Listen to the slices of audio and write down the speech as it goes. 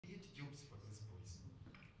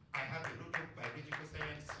I have a lot of biological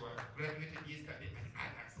scientists who have graduated yesterday and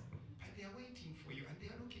others. But they are waiting for you and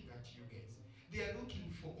they are looking at you guys. They are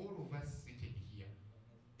looking for all of us seated here.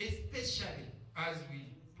 Especially as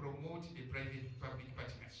we promote the private-public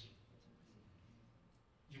partnership.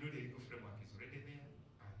 You know the legal framework is already there.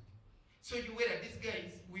 And so you were these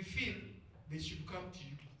guys, we feel they should come to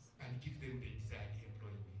you and give them the desired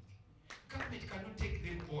employment. Government cannot take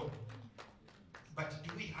them all. But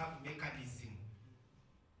do we have mechanism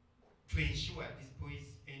to ensure these boys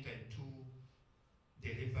enter into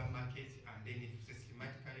the labor market and then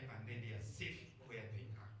systematically and then they are safe where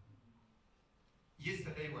they are?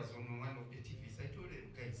 Yesterday I was on one of the TVs. I told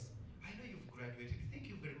them, guys, I know you've graduated.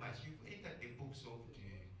 Thank you very much. You've entered the books of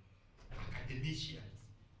the academicians.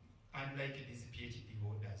 Unlike these PhD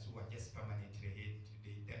holders who are just permanently head,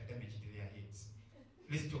 they damaged their heads.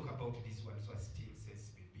 Let's talk about this one so I still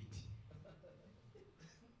says a bit.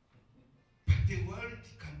 But the world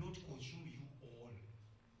cannot consume you all.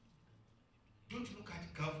 Don't look at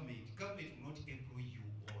government. Government will not employ you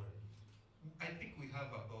all. I think we have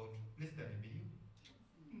about less than 1 million.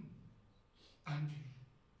 And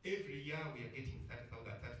every year we are getting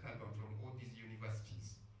 30,000 from all these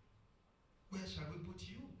universities. Where shall we put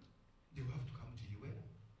you? They will have to come to you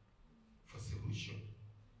for solution.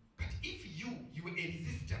 But if you are a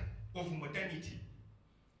resistor of modernity,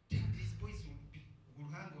 then these boys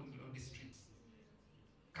will hang on the streets.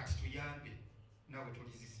 Cut to Yambe. Now we're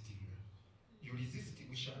resisting. You resist,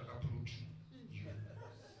 we shall uproot you. You're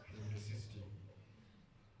resisting.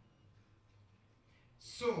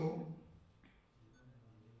 So,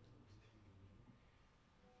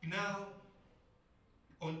 now,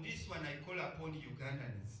 on this one, I call upon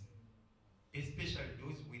Ugandans, especially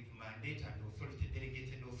those with mandate and authority,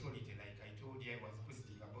 delegated authority, like I told you I was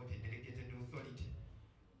posting about a delegated authority,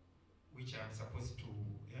 which I'm supposed to,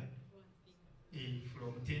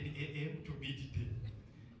 from 10 a.m. to midday.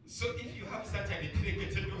 So if you have such a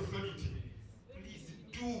delegated authority, please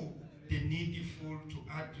do the needful to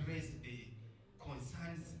address the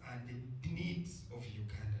concerns and the needs of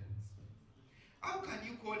Ugandans. How can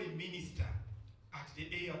you call a minister at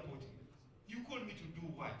the airport? You call me to do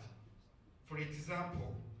what? For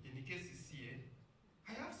example, in the case here,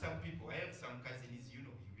 I have some people, I have some cousins, you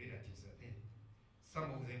know, relatives are there.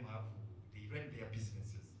 Some of them they run their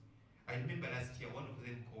businesses. I remember last year, one of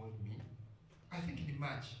them called me, I think in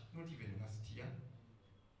March, not even last year.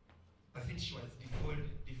 I think she was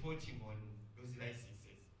defaulting on those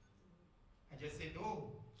licenses. I just said,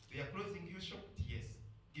 oh, they are closing your shop? Yes,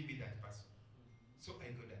 give me that person. So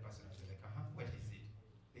I got that person, I was like, what is it?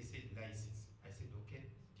 They said license. I said,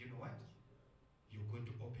 okay, do you know what? You're going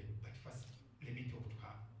to open, but first, let me talk to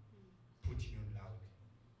her. Put me on loud.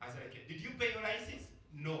 I was like, did you pay your license?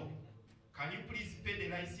 No. Can you please pay the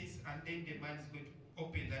license and then the man is going to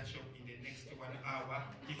open that shop in the next 1 hour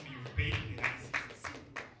if you pay the license.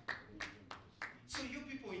 So you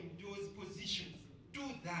people in those positions, do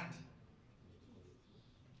that.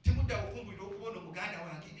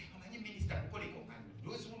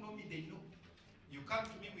 Those who know me, they know. You come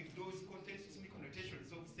to me with those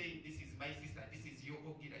connotations of saying, this is my sister, this is your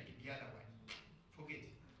Ogi, like the other one.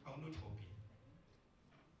 Forget it. I will not help you.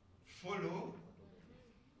 Follow.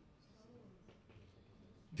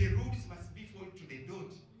 The rules must be followed to the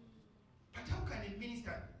dot. But how can a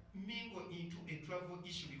minister mingle into a travel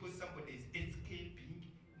issue because somebody is escaping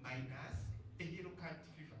minus a yellow card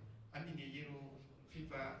fever? I mean a yellow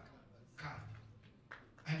fever card.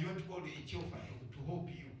 And you want to call the Ethiopia to help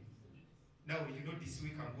you. Now, you know, this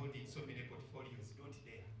week I'm holding so many portfolios, don't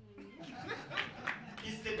dare.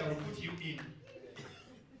 Instead, I will put you in.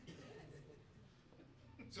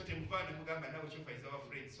 So, Temufana Mugamba, now Ethiopia is our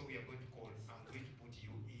friend, so we are going to call. I'm going to put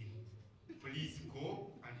you in. Please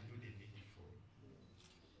go and do the needful.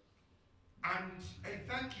 And I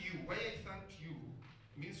thank you. Why I thank you,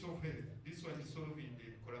 Minister of Health, this one is solving the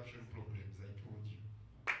corruption problems I told you.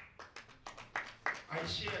 I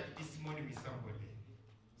shared this morning with somebody.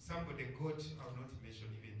 Somebody got, I will not mention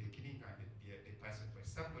even the clinic and the person, but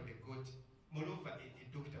somebody got, moreover, a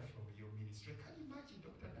doctor from your ministry. Can you imagine,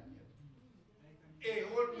 Dr. Daniel? A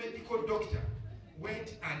whole medical doctor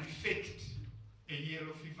went and faked a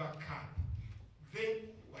yellow fever card,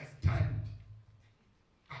 then was turned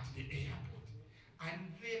at the airport.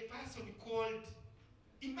 And the person called,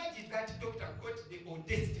 imagine that doctor got the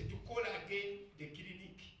audacity to call again the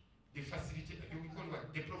clinic, the facility, you will call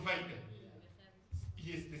what? The provider.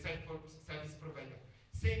 Yes, the service provider.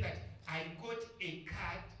 Saying that I got a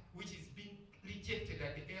card which is being rejected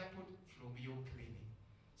at the airport from your clinic.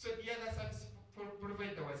 So the other service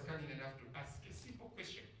provider was kind enough to ask a simple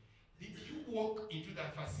question. Did you walk into the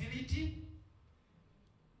facility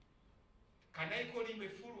Can I call him a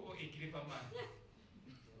fool or a clever man?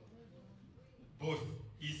 Both.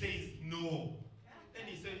 He says no. Then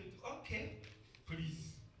he said, okay,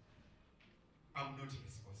 please, I'm not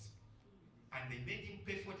responsible. And they made him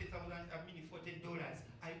pay $40.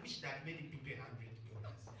 I wish that made him to pay $100.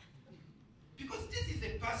 Because this is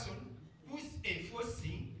a person who's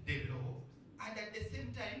enforcing the law, and at the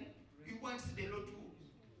same time, he wants the law to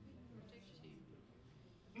protect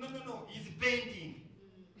him. No, he's bending.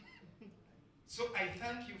 So I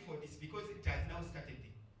thank you for this, because it has now started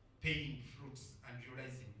paying fruits and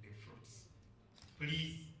realizing the fruits.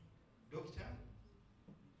 Please, doctor,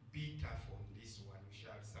 be tough on this one. We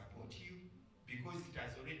shall support you, because it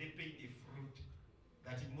has already paid the fruit.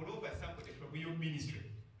 That moreover, somebody from your ministry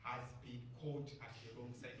has been caught at the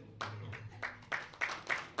wrong side of the law.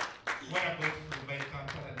 What about from my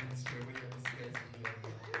Kampala ministry, where these guys are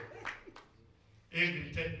here? Every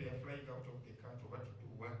time they are flying out of the country, what to do,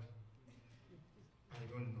 what? I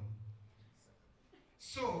don't know.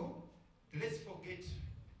 So, let's forget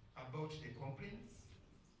about the complaints,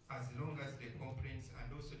 as long as the complaints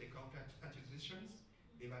and also the counter accusations,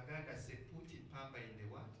 the Baganda say put in pamba in the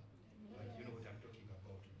what? You know what I'm talking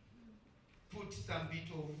about. Put some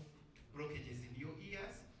bit of blockages in your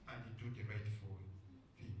ears and do the rightful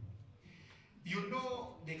thing. You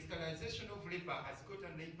know, the externalization of labor has got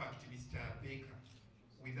an impact, Mr. Baker,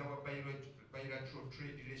 with our bilateral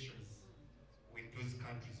trade relations with those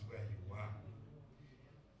countries where you are.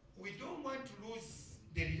 We don't want to lose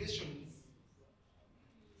the relations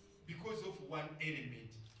because of one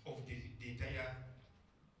element of the entire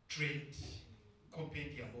trade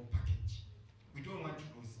compendium or package. We don't want to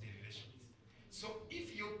lose the relations. So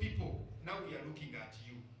if your people, now we are looking at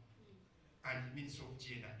you and Minister of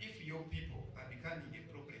Gender, if your people are becoming a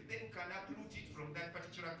problem, then you can uproot it from that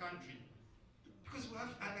particular country. Because we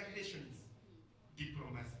have other relations,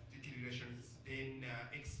 diplomatic relations, then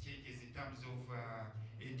exchanges in terms of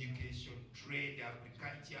education, trade,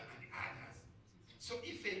 agriculture, and others. So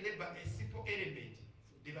if a simple element,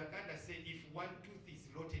 the Baganda say if one tooth is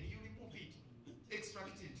rotten, you remove it,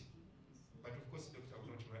 extract it. But of course, doctor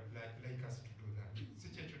would not like us to do that.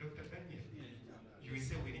 Such a Dr. Daniel, you will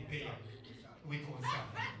say we repair, we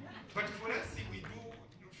conserve. But for us, we do,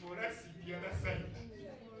 for us, the other side,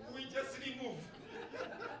 we just remove.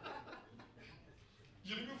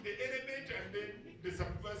 You remove the element and then the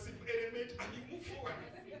subversive element and you move forward.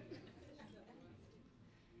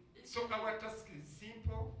 So our task is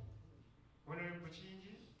simple, Honorable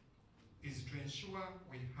Chinji, is to ensure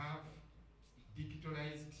we have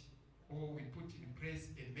digitalized or we put in place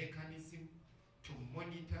a mechanism to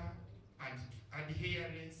monitor and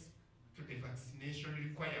adherence to the vaccination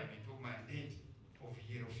requirement or mandate of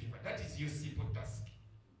yellow fever. That is your simple task.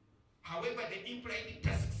 However, the implied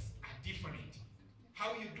tasks are different.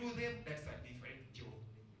 How you do them, that's a different job.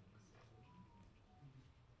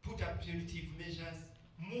 Put up punitive measures,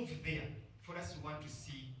 move there. For us, we want to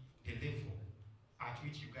see the level at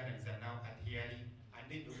which Ugandans are now adhering, and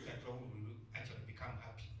then Dr. Brown will actually become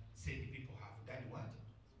happy. Say the people have done what?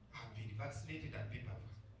 Have been vaccinated and people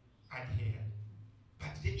have adhered.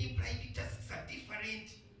 But the implied tasks are different.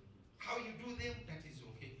 How you do them, that is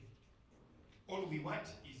okay. All we want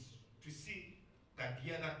is to see that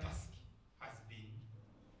the other task has been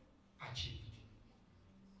achieved.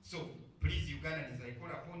 So please, Ugandans, I call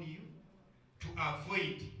upon you to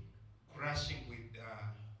avoid crashing with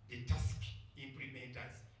the task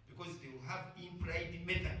implementers, because they will have implied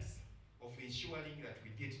methods of ensuring that we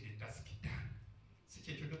get the task done.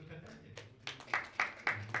 Dr. Daniel.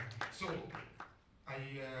 So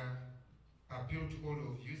I appeal to all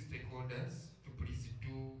of you stakeholders to please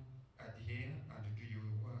do adhere and do your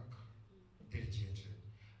work diligently.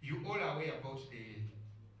 You all are aware about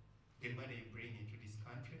the money you bring into this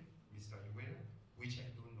country, Mr. Uwera, which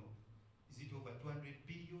I don't know. Is it over 200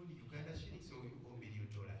 billion Uganda shillings or $1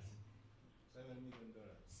 million? $7 million.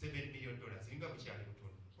 $7 million.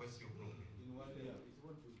 What's your problem? In 1 year. It's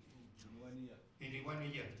 1.2 in 1 year. In 1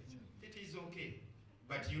 year. It is okay.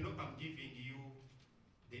 But you know, I'm giving you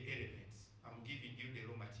the elements. I'm giving you the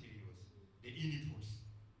raw materials, the inputs,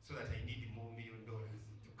 so that I need more $1 million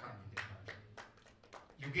to come in the country.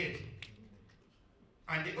 You get it?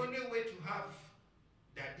 And the only way to have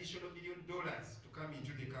the additional $1 million to come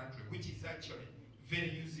into the country, which is actually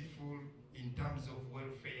very useful in terms of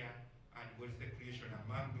welfare and wealth creation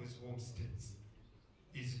among those home states,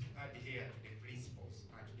 is to adhere to the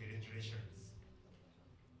principles and to the regulations,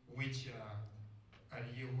 which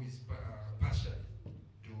aelhu is partially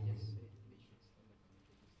doing.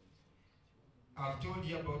 I've told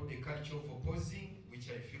you about the culture of opposing, which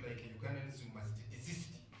I feel like Ugandans must desist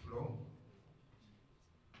from,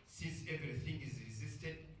 since everything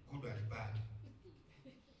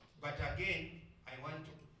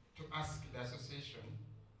conversation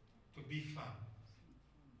to be firm.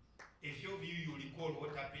 A few of you recall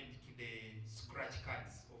what happened to the scratch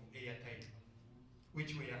cards of airtime,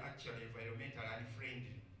 which were actually environmental and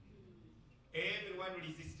friendly. Everyone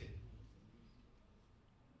resisted.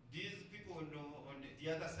 These people know on the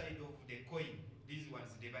other side of the coin, these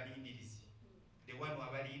ones, the Balindis, the one who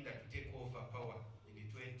are to take over power in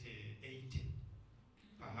 2080.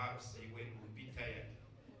 Perhaps when we'll be tired.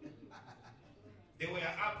 They were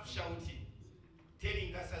up shouting,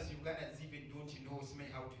 telling us as Ugandans even don't know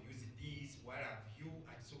how to use this, what have you,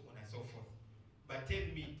 and so on and so forth. But tell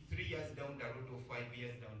me, 3 years down the road or 5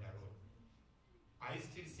 years down the road, are you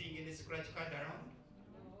still seeing any scratch card around?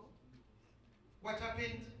 No. What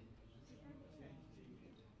happened?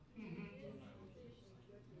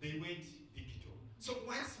 They went digital. So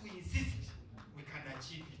once we insist, we can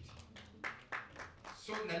achieve it.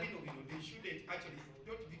 So Nabino, they shouldn't actually,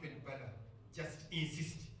 don't even bother, just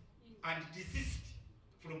insist and desist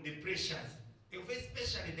from the pressures,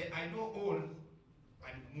 especially the I know all,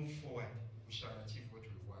 and move forward. We shall achieve what we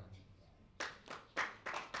want.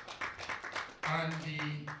 And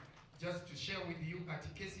just to share with you, at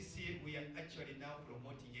KCCA, we are actually now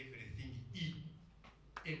promoting everything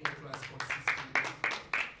eco-transport systems,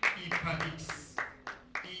 e-permits,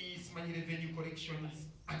 e-money revenue collections,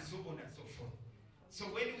 and so on and so forth. So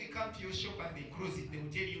when we come to your shop and they close it, they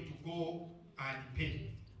will tell you to go and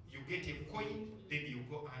pay. You get a coin, then you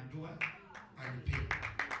go and do it and pay.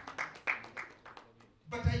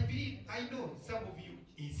 But I know some of you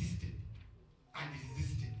insisted and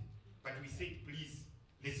resisted, but we said, please,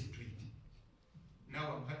 let's do it.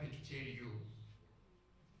 Now I'm happy to tell you,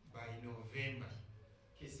 by November,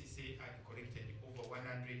 KCCA had collected over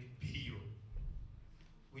 100 billion,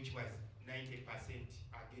 which was 90%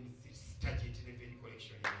 against its target revenue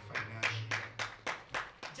collection in the financial year.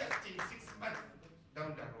 Just in 6 months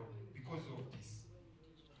down the road, because of this.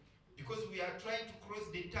 Because we are trying to cross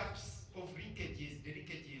the taps of linkages, the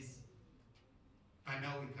leakages, and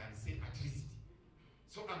now we can say at least.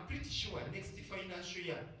 So I'm pretty sure next financial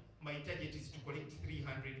year, my target is to collect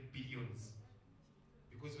 300 billions.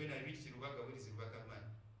 Because when I reached Rubaga, where is Rubaga man?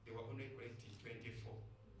 They were only collecting 24.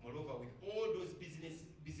 Moreover, with all those businesses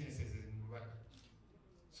in Rubaga.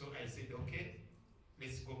 So I said, okay,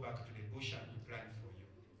 let's go back to the bush and we plan for you.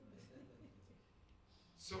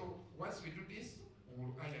 So once we do this, we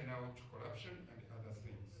will iron out corruption and other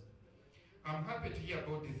things. I'm happy to hear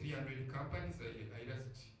about the 300 companies. I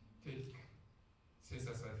just take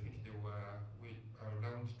census, I think they were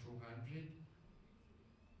around 200.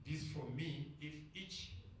 This for me, if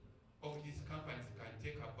each of these companies can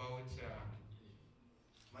take about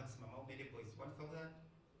maximum, how many boys? 1,000?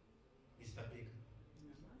 Mr. Baker.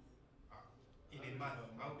 In a month,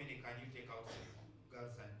 how many can you take out,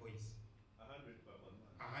 girls and boys? 100 per month.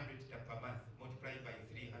 100 per month, multiplied by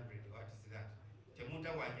 300, what is that?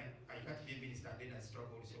 Temunda Wanya, I can't be a minister, then I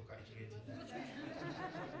struggle so calculating.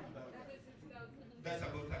 That's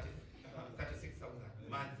about 36,000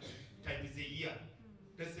 month times a year.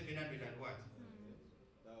 That's 700 and what?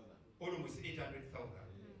 Almost 800,000.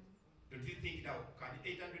 Don't you think now, can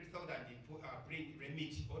 800,000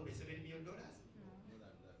 remit only $7 million?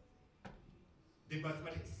 The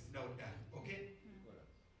mathematics is now done, okay?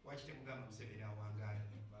 Watch them come and say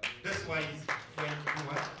that's why it's going to do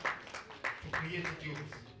what? To create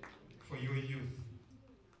jobs for your youth.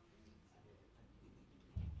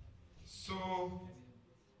 So,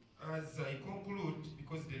 as I conclude,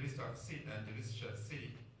 because the rest have said and the rest shall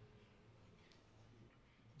say,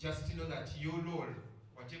 just to know that your role,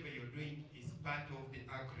 whatever you're doing, is part of the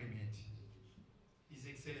agreement. His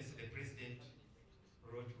Excellency the President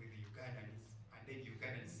wrote with the Ugandans, and then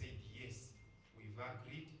Ugandans said, yes, we've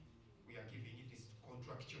agreed, we are giving it this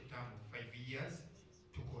contractual term of 5 years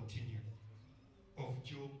to continue of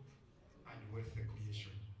job and wealth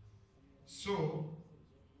creation. So,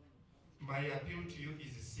 my appeal to you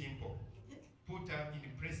is simple. Put up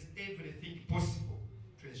in place everything possible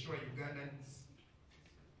to ensure Ugandans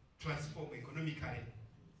transform economically.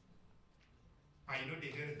 I know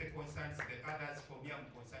the health concerns the others. For me,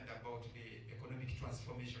 I'm concerned about the economic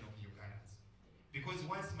transformation of Ugandans. Because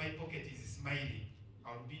once my pocket is smiling,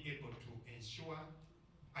 I'll be able to ensure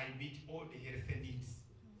I meet all the health needs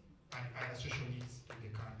and other social needs in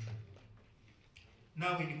the country.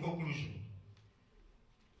 Now, in conclusion,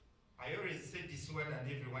 I always said this word and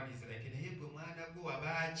everyone is like,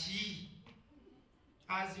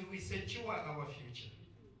 as we secure our future.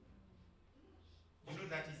 You know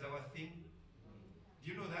that is our thing?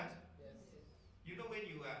 Do you know that? Yes. You know when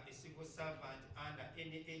you are a civil servant under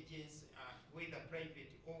any agency, whether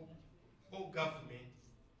private or government,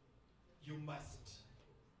 you must,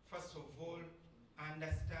 first of all,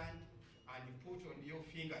 understand and put on your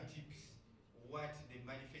fingertips what the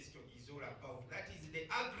manifesto is all about. That is the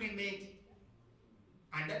agreement,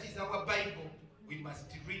 and that is our Bible we must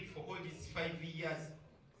read for all these 5 years.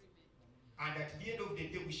 And at the end of the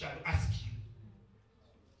day, we shall ask you.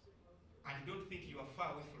 And don't think you are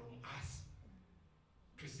far away from us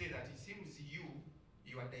to say that it seems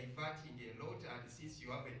you are diverting a lot, and since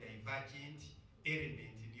you have a divergent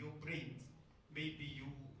element in your brains, maybe you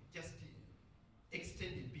just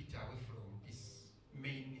extend a bit away from this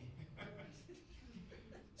main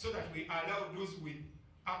so that we allow those with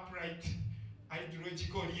upright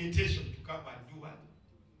ideological orientation to come and do what?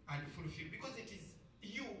 And fulfill. Because it is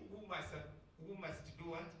you who must do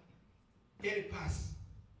what? Help us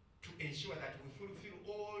to ensure that we fulfill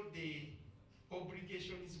all the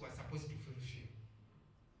obligations we are supposed to fulfill.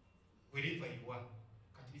 Wherever you are.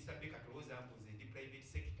 Mr. Baker was in the private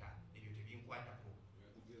sector,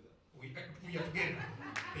 we are together.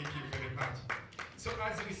 Thank you very much. So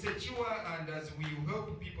as we secure and as we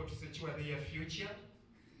help people to secure their future,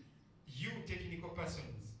 you technical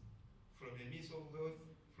persons from the Ministry of Health,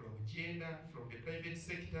 from gender, from the private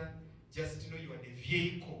sector, just know you are the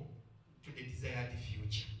vehicle to the desired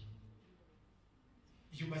future.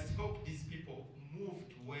 You must help these people move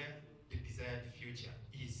to where the desired future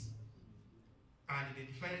is. And the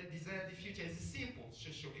desired future is simple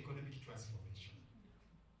socio-economic transformation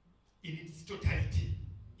in its totality,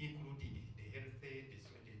 including the health, the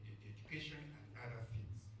education, and other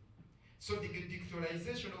things. So the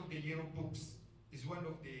digitalization of the yellow books is one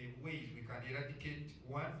of the ways we can eradicate,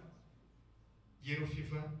 one, yellow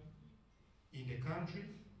fever in the country,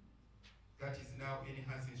 that is now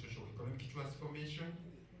enhancing socio-economic transformation,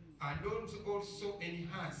 and also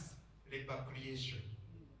enhance labor creation,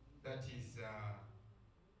 that is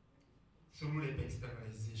through labor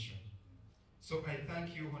externalization. So I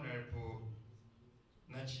thank you, Honorable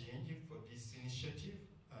Nachiengi, for this initiative,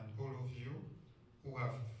 and all of you who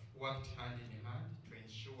have worked hand in hand to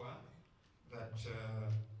ensure that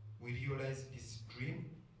we realize this dream,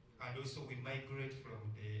 and also we migrate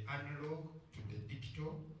from the analog to the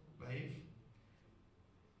digital life.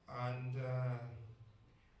 And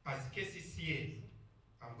as KCCA,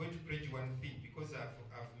 I'm going to pledge one thing, because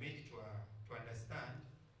I've made it to understand,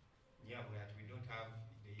 yeah, that we don't have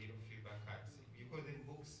the yellow fever cards. You call them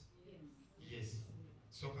books? Yes.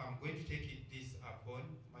 So I'm going to take this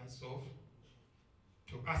upon myself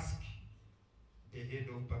to ask the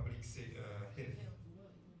head of public health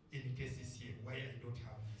in KCCA why I don't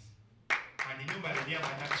have this. And normally I'm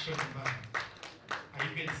an action man.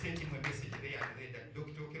 I even sent him a message there and there that,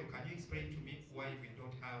 Dr. Okero, can you explain to me why we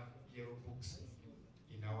don't have yellow books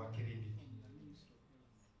in our clinic?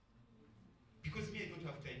 Because me, I don't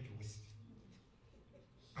have time to waste.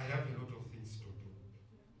 I have a lot of things to do.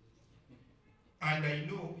 And I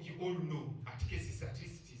know, you all know, at cases at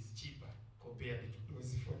least it is cheaper compared to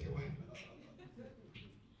those 41.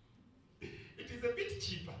 It is a bit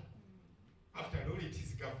cheaper. After all, it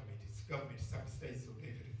is government. It's government subsidized on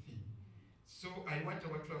everything. So I want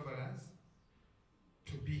our travelers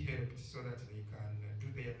to be helped so that they can do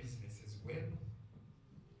their business as well,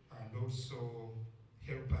 and also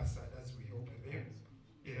help us, and as we help them,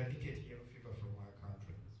 eradicate yellow fever from our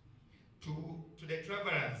country. To the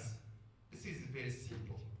travelers, this is very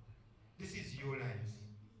simple. This is your lives.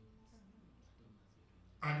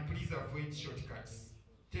 And please avoid shortcuts.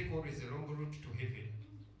 Take always a long route to heaven.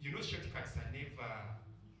 You know, shortcuts are never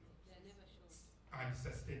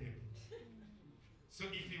unsustainable. So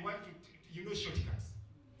if you want to, you know shortcuts.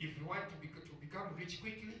 If you want to become rich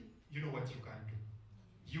quickly, you know what you can do.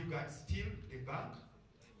 You can steal the bank,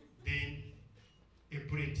 then a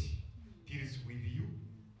bread deals with you.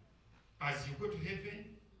 As you go to heaven,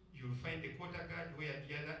 you'll find the quarter guard where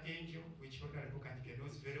the other angel, which Honorable Kanike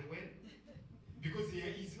knows very well, because he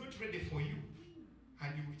is not ready for you.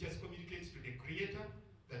 And you will just communicate to the Creator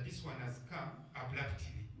that this one has come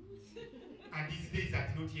abruptly. And his days are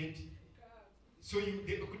not yet. So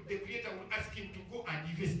the Creator will ask him to go and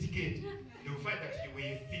investigate. They will find that you were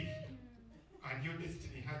a thief. And your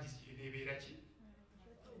destiny had this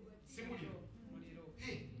Simulio.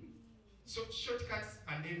 Hey. So shortcuts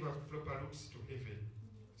are never proper routes to heaven.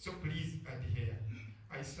 So please adhere.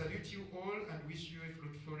 I salute you all and wish you a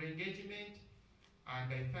fruitful engagement. And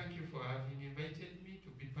I thank you for having invited me to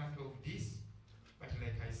be part of this. But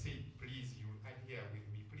like I said, please, you adhere with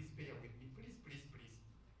me. Please bear with me. Please, please, please.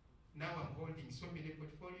 Now I'm holding so many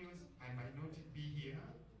portfolios. I might not be here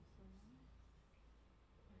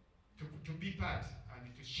to be part and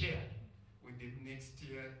to share with the next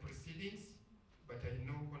year proceedings. But I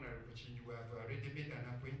know, Honorable Chinju, you have already made an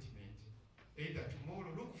appointment. Either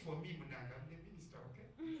tomorrow, look for me, Munanga, I'm the minister. sister, okay?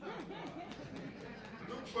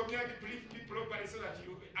 Look for me and brief me properly so that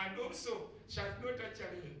you, and also shall not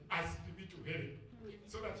actually ask me to help,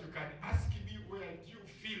 so that you can ask me where you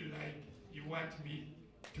feel like you want me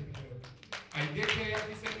to help. I declare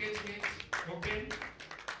this engagement open.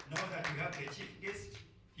 Now that we have the chief guest,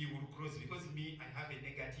 he will close, because me, I have a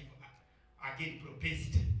negative, again,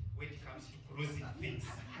 propensity when it comes to closing things.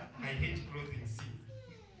 I hate closing things.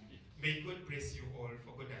 May God bless you all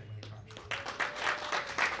for God and my